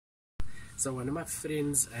So one of my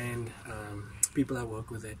friends and people I work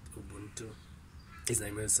with at Ubuntu, his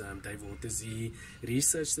name is Develope. He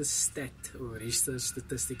researched the research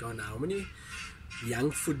statistic on how many young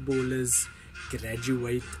footballers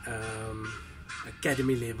graduate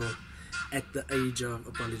academy level at the age of,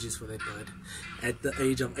 apologies for that word, at the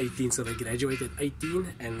age of 18. So they graduate at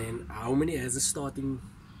 18, and then how many has a starting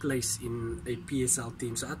place in a PSL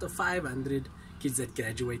team. So out of 500 kids that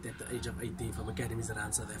graduate at the age of 18 from academies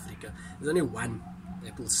around South Africa, there's only one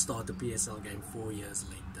that will start a PSL game 4 years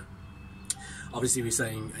later. Obviously we're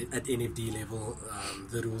saying at NFD level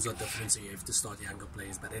the rules are different, so you have to start younger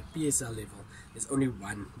players, but at PSL level there's only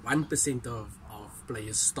 1% of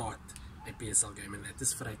players start a PSL game, and that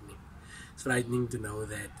is frightening. It's frightening to know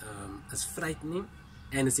that it's frightening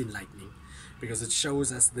and it's enlightening, because it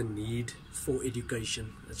shows us the need for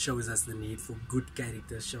education, it shows us the need for good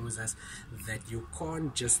character, it shows us that you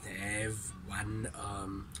can't just have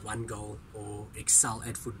one goal or excel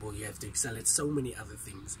at football. You have to excel at so many other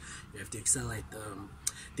things. You have to excel at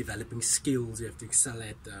developing skills, you have to excel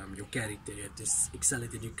at your character, you have to excel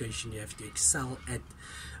at education, you have to excel at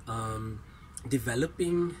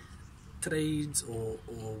developing trades or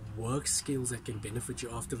work skills that can benefit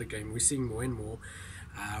you after the game. We're seeing more and more,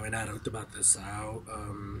 when I wrote about this, how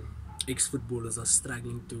ex-footballers are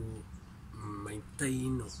struggling to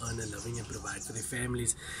maintain or earn a living and provide for their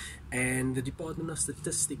families, and the Department of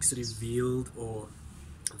Statistics revealed, or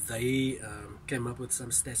they came up with some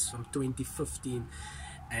stats from 2015,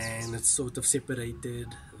 and it sort of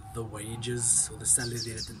separated the wages or the salary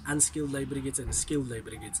that an unskilled labourer gets and a skilled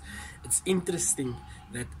labourer gets. It's interesting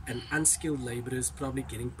that an unskilled labourer is probably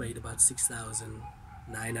getting paid about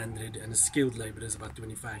 6,900 and a skilled labourer is about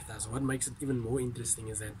 25,000. What makes it even more interesting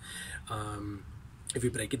is that if we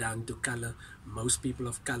break it down to colour, most people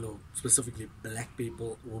of colour, specifically black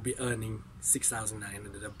people, will be earning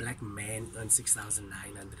 6,900. A black man earns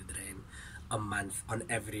 6,900 rand a month on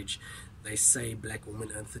average. They say black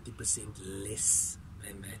women earn 30% less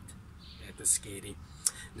than that. That is scary.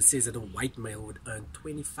 It says that a white male would earn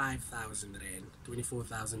 25,000 rand,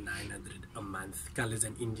 24,900 a month. Colours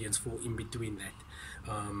and Indians fall in between that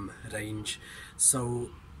range. So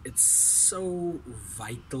it's so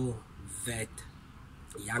vital that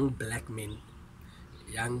young black men,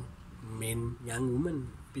 young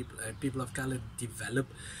women, people of colour develop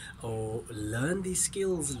or learn these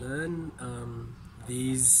skills, learn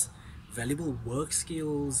these valuable work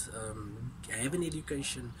skills, have an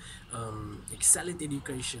education, excel at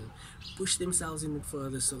education, push themselves in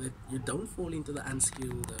further, so that you don't fall into the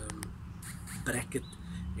unskilled bracket.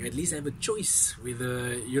 You at least have a choice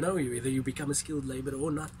whether you become a skilled labourer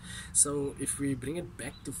or not. So if we bring it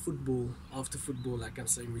back to football, after football, like I'm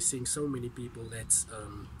saying, we're seeing so many people that's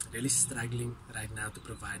really struggling right now to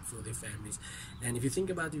provide for their families. And if you think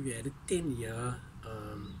about it, if you had a 10-year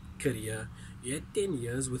career, you had 10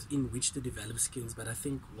 years within which to develop skills. But I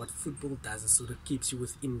think what football does is sort of keeps you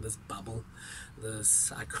within this bubble,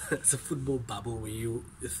 it's a football bubble where you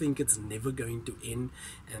think it's never going to end,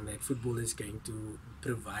 and that football is going to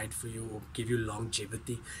provide for you or give you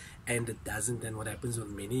longevity, and it doesn't. And what happens with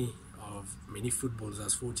many footballers, I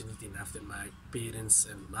was fortunate enough that my parents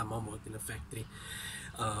and my mom worked in a factory,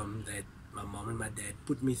 that my mom and my dad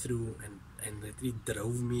put me through and literally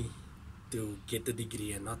drove me to get a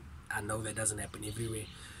degree. And I know that doesn't happen everywhere.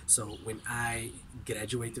 So when I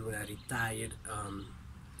graduated, when I retired,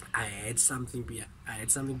 I had something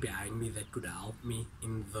behind me that could help me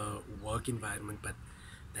in the work environment, but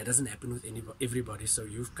that doesn't happen with everybody. So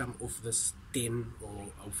you've come off this 10,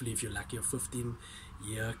 or hopefully if you're lucky, a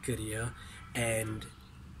 15-year career, and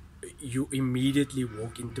you immediately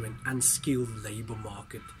walk into an unskilled labour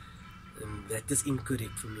market. And that is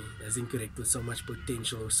incorrect for me. That's incorrect. With so much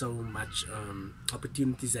potential, so much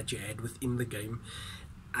opportunities that you had within the game.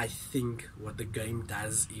 I think what the game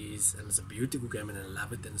does is, and it's a beautiful game and I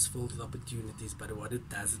love it and it's full of opportunities, but what it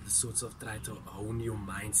does is it sorts of try to hone your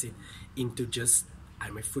mindset into just,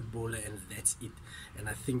 I'm a footballer and that's it. And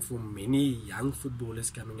I think for many young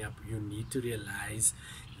footballers coming up, you need to realize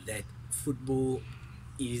that football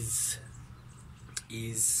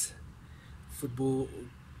football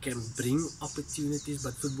can bring opportunities,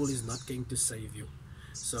 but football is not going to save you.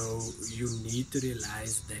 So you need to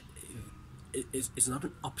realize that it's not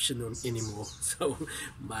an option anymore. So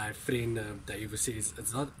my friend Dave says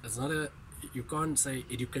you can't say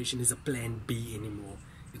education is a plan B anymore.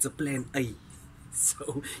 It's a plan A.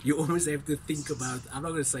 So you almost have to think about, I'm not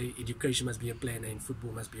going to say education must be a plan A and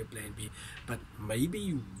football must be a plan B, but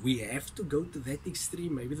maybe we have to go to that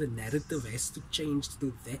extreme. Maybe the narrative has to change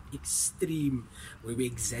to that extreme where we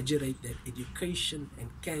exaggerate that education and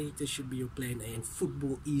character should be your plan A and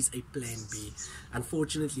football is a plan B.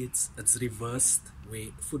 Unfortunately, it's reversed where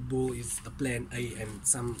football is a plan A and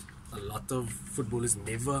a lot of footballers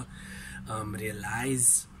never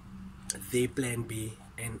realize their plan B,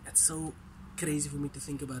 and it's so crazy for me to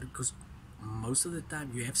think about it because most of the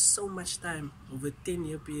time you have so much time over a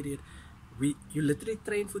 10-year period. You literally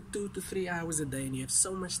train for 2 to 3 hours a day and you have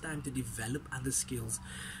so much time to develop other skills.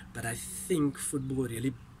 But I think football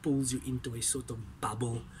really pulls you into a sort of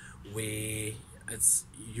bubble where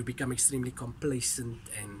you become extremely complacent,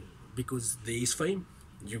 and because there is fame,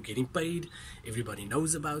 you're getting paid, everybody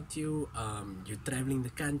knows about you, you're traveling the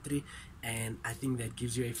country, and I think that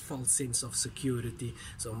gives you a false sense of security.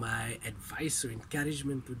 So my advice or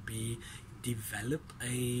encouragement would be develop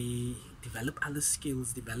other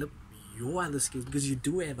skills, develop your other skills, because you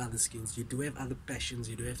do have other skills, you do have other passions,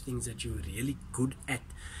 you do have things that you're really good at.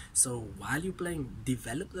 So while you're playing,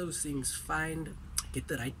 develop those things, get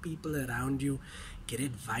the right people around you, get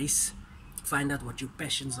advice, find out what your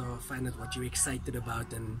passions are, find out what you're excited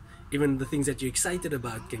about, and even the things that you're excited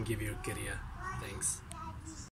about can give you a career. Thanks.